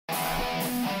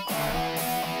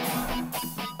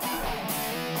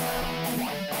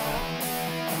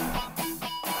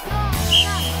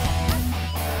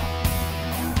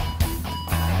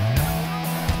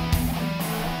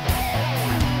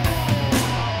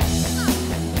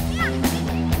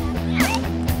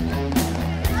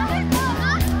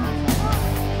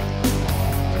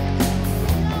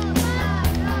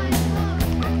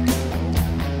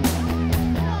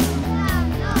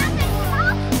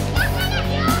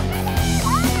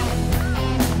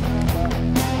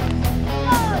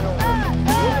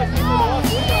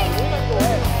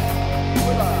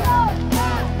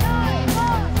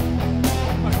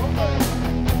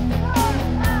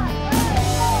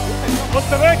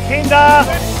Kinder!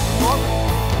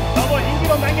 Da wo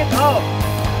hingeht und dann geht drauf.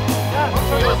 Ja,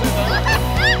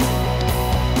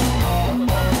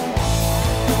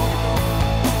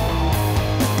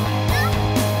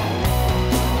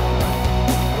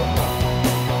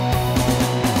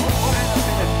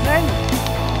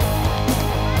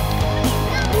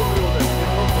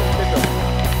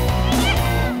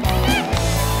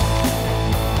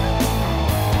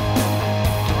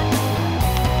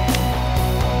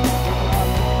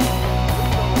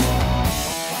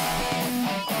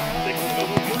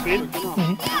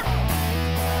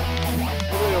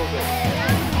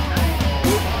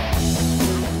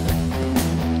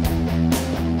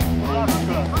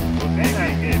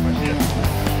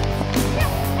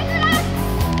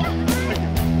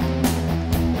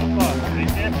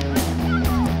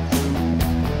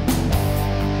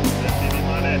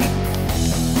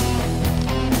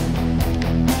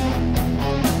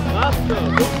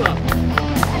 super.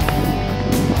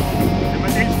 Wenn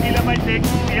man den Spieler mal denkt,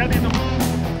 der den noch.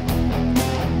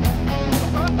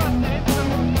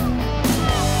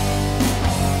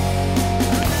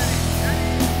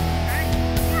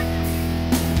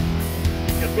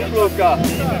 Luca.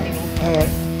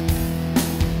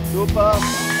 Super.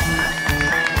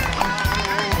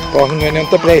 Brauchen wir eine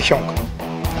Unterbrechung.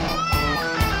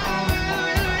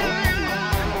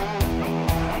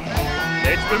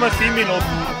 Jetzt spielen wir 7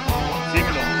 Minuten. 7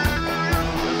 Minuten.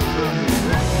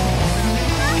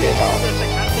 Genau.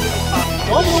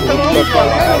 Super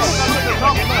Pass.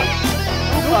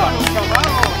 Super, Luca,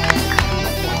 bravo.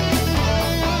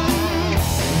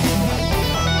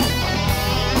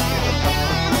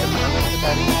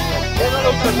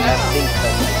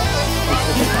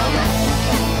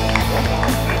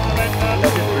 Das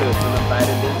ist blöd, wenn man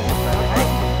beide links und beide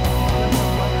rechts.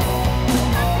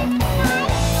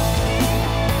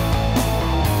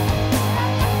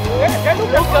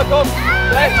 Luca, komm!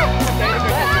 Bleib!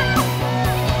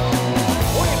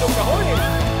 Hol ihn, Luca, hol ihn!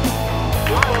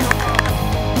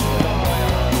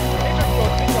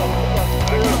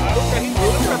 Luca, hinten,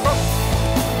 Luca, komm!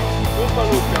 Super,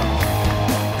 Luca!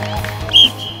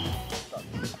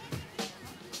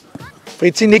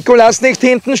 Fritzi, Nikolas nicht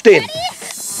hinten stehen.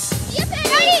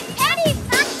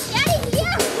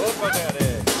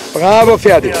 Bravo,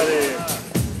 Ferdi.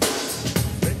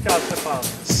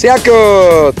 Sehr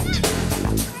gut.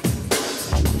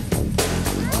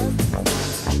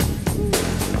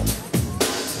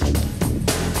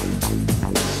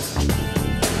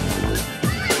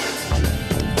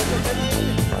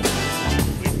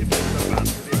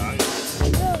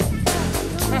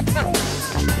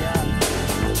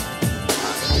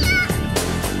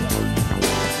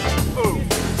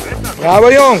 Bravo,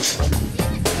 Jungs.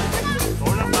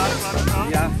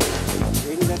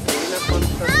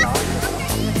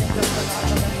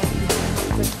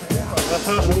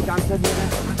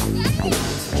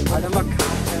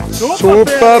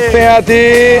 Super,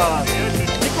 Ferdi.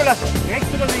 Nikolas, rechts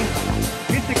oder links?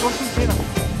 Bitte, komm zum Fehler.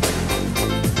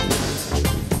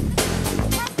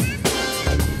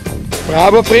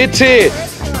 Bravo, Fritzi.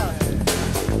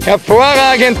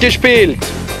 Hervorragend gespielt.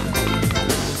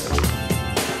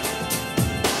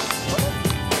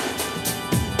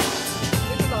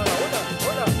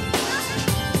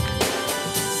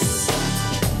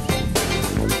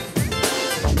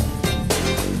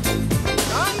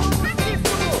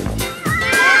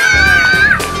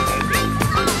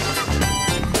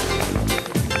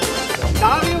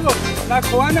 Nach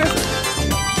vorne.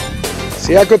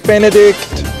 Sehr gut, Benedikt.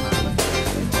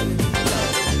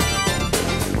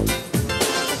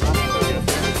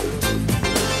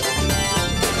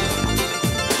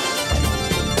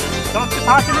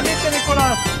 Pass in die Mitte,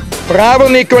 Nikolas. Bravo,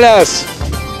 Nikolas.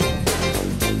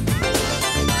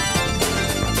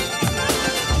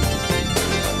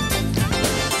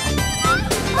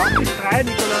 Mach dich frei,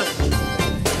 Nikolas.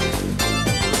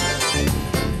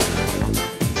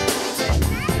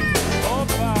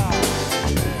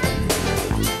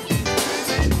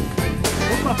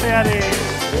 Super, Ferdi.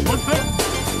 Und fünf.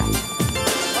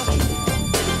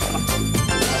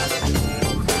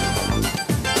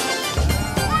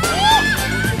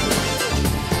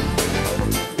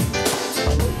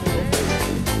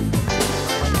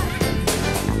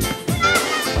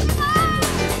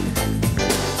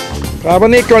 Bravo,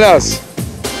 Nikolas.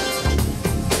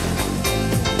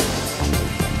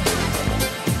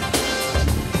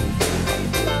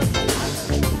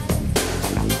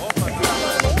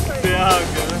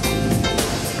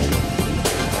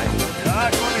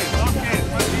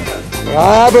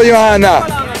 Bravo, Johanna.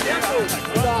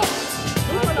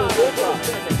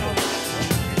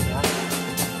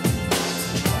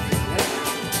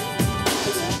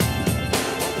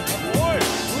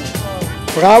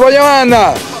 Bravo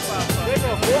Johanna!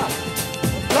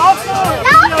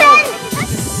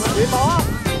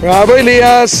 Bravo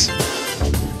Elias!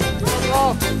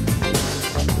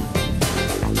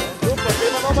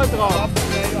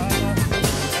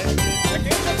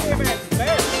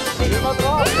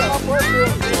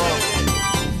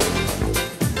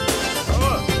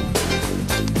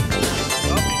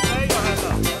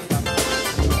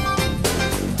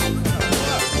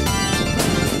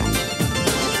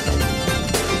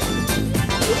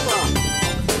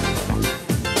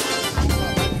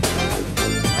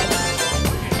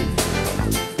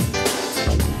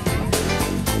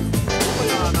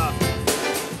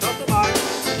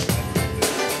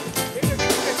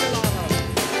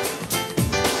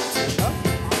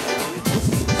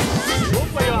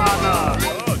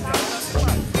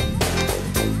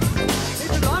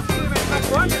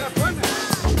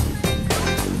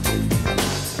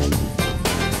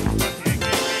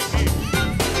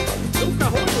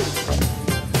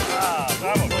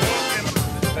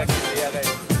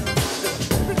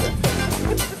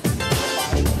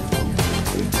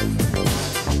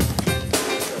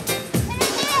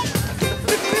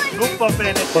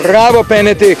 Bravo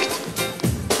Benedikt!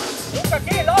 Luca,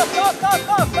 geh, los!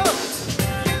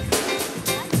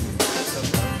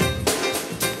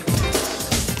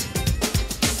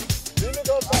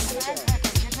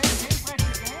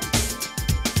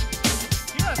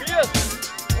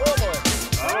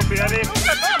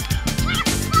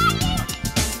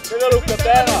 Luca,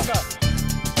 terra!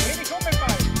 Vieni su per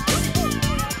fare!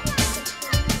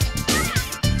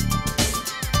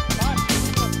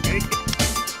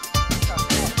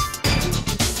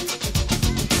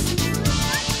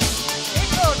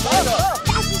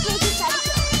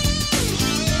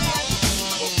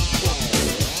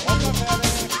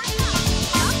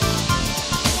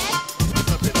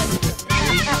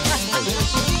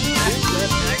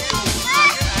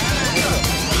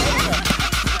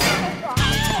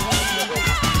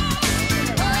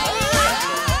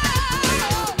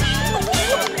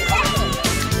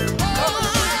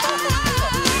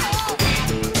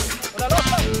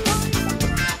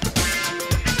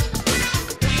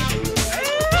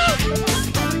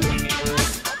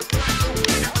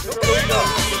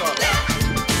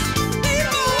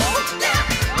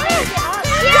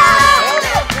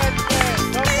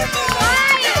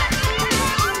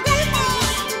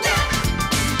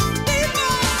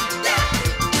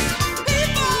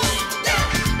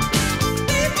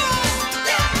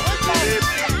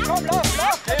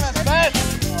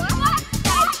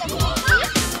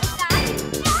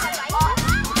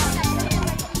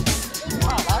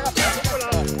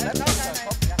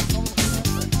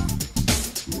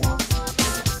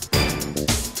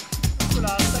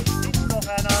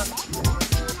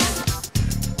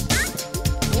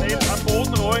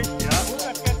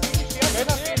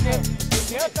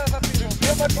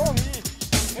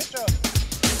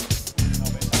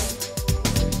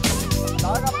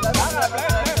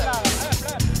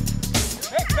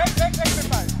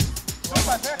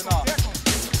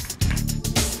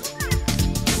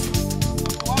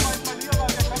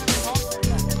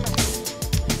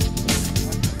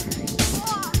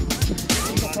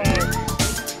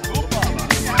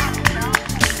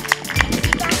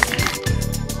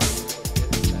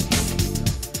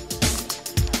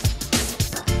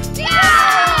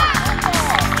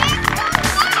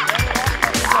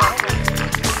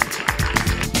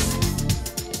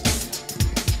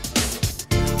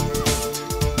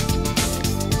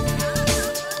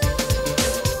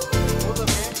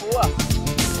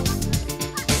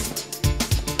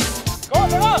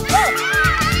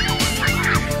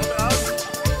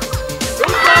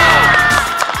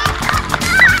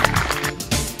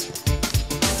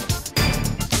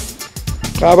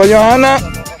 Bravo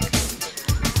Johanna!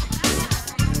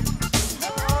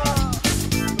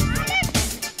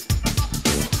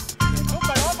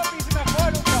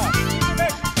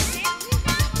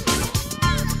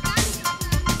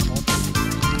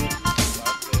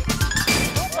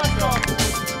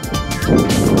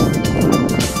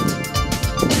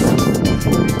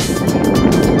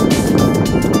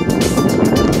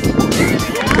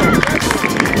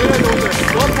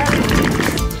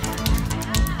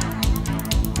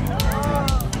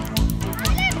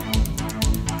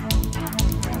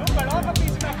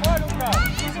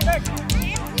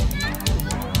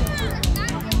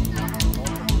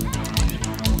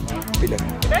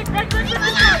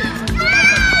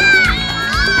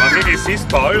 Ist es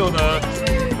Ball oder?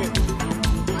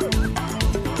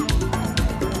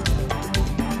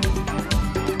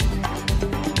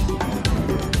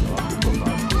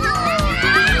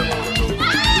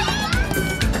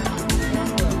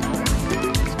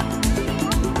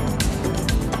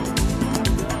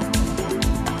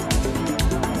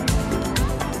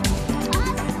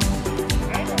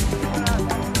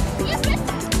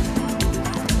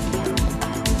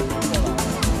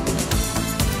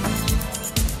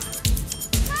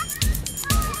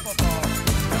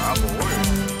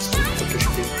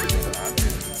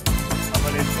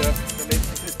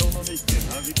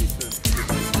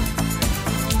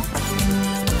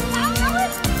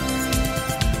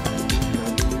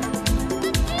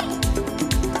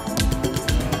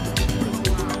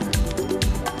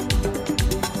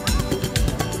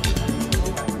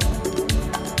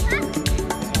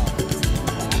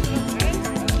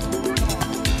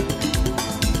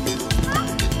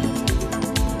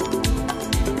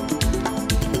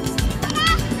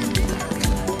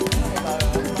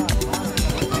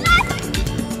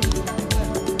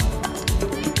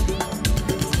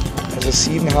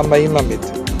 Den haben wir immer mit.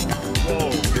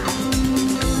 Wow.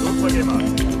 Super gemacht.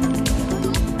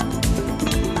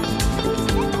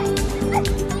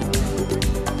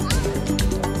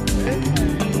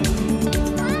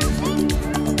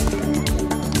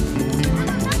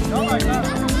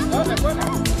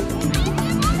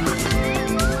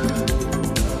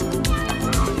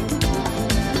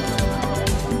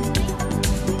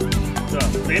 So,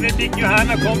 Benedikt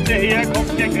Johanna, kommt ihr her,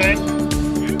 kommt ihr gleich.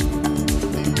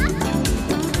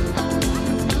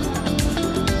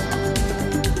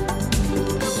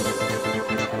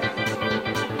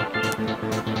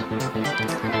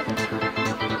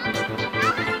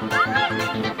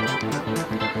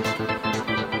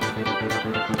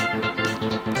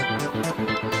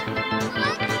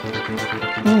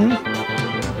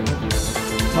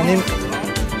 Man nimmt.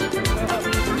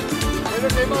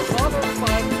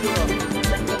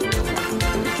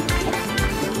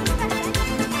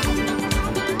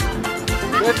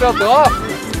 Geht schon drauf!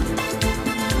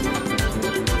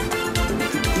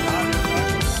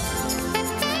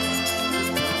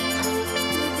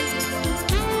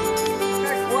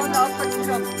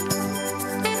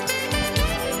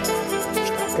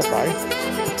 Starker Ball.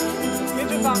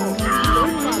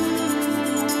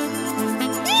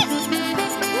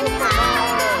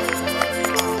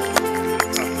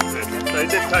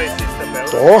 Details ist dabei.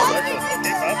 Doch.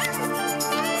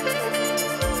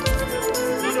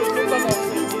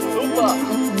 Super!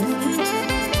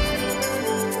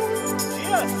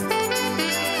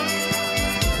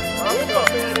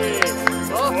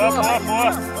 Vor.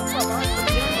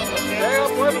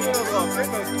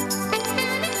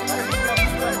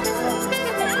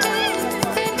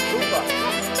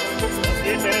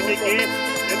 Geht, Benedikt, geht.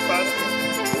 Jetzt passt.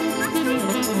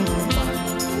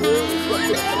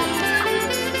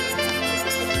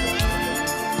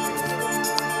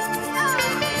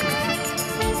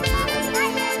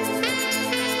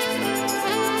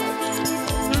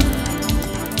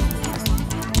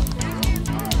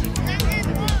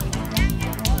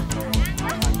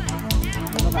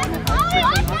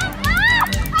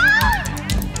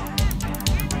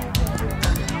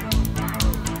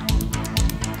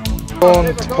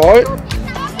 Und Ball.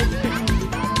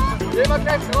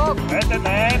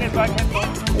 Nein, es war kein Tor.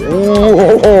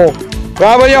 Oh,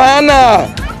 bravo Johanna!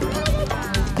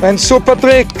 Ein super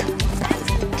Trick.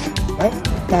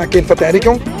 Na, geht in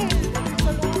Verteidigung.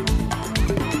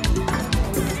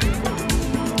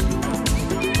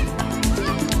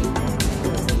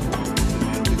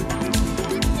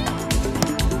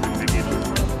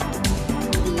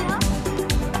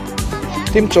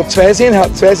 Stimmt schon, zwei sind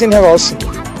heraus.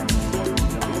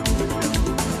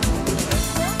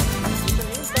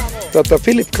 Der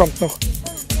Philipp kommt noch.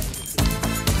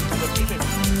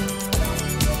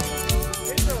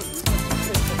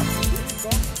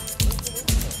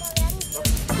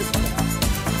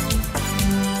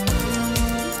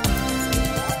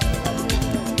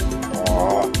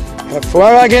 Oh,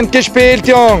 hervorragend gespielt,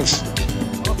 Jungs.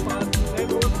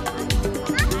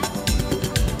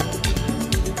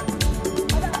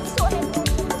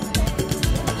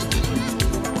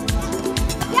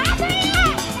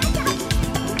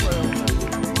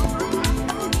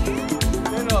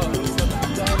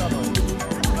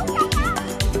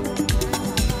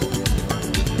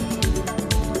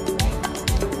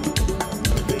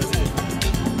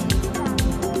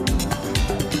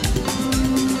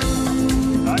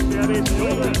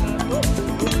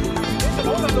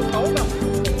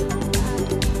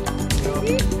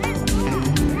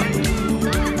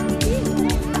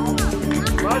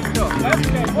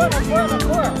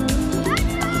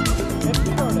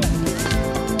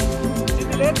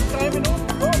 Die letzten 3 Minuten.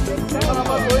 Jetzt haben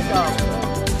wir Vollgas.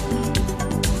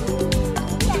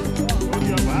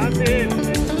 Ja, Wahnsinn.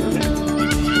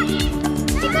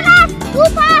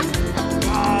 Super!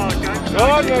 Ah, ganz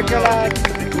Ja, Nikolas!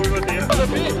 cool war der.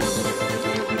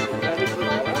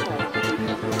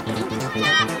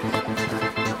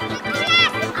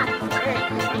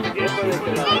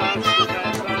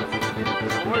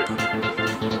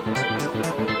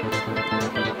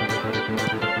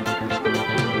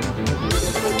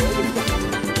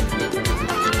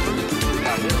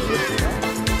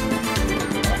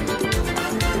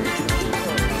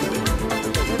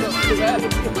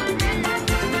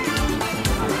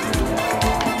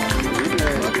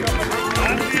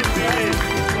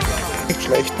 Nicht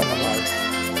schlecht, normal.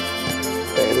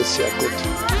 Beides sehr gut.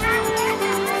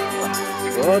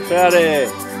 Gut, Ferdi!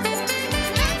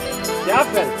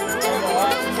 Jaffen!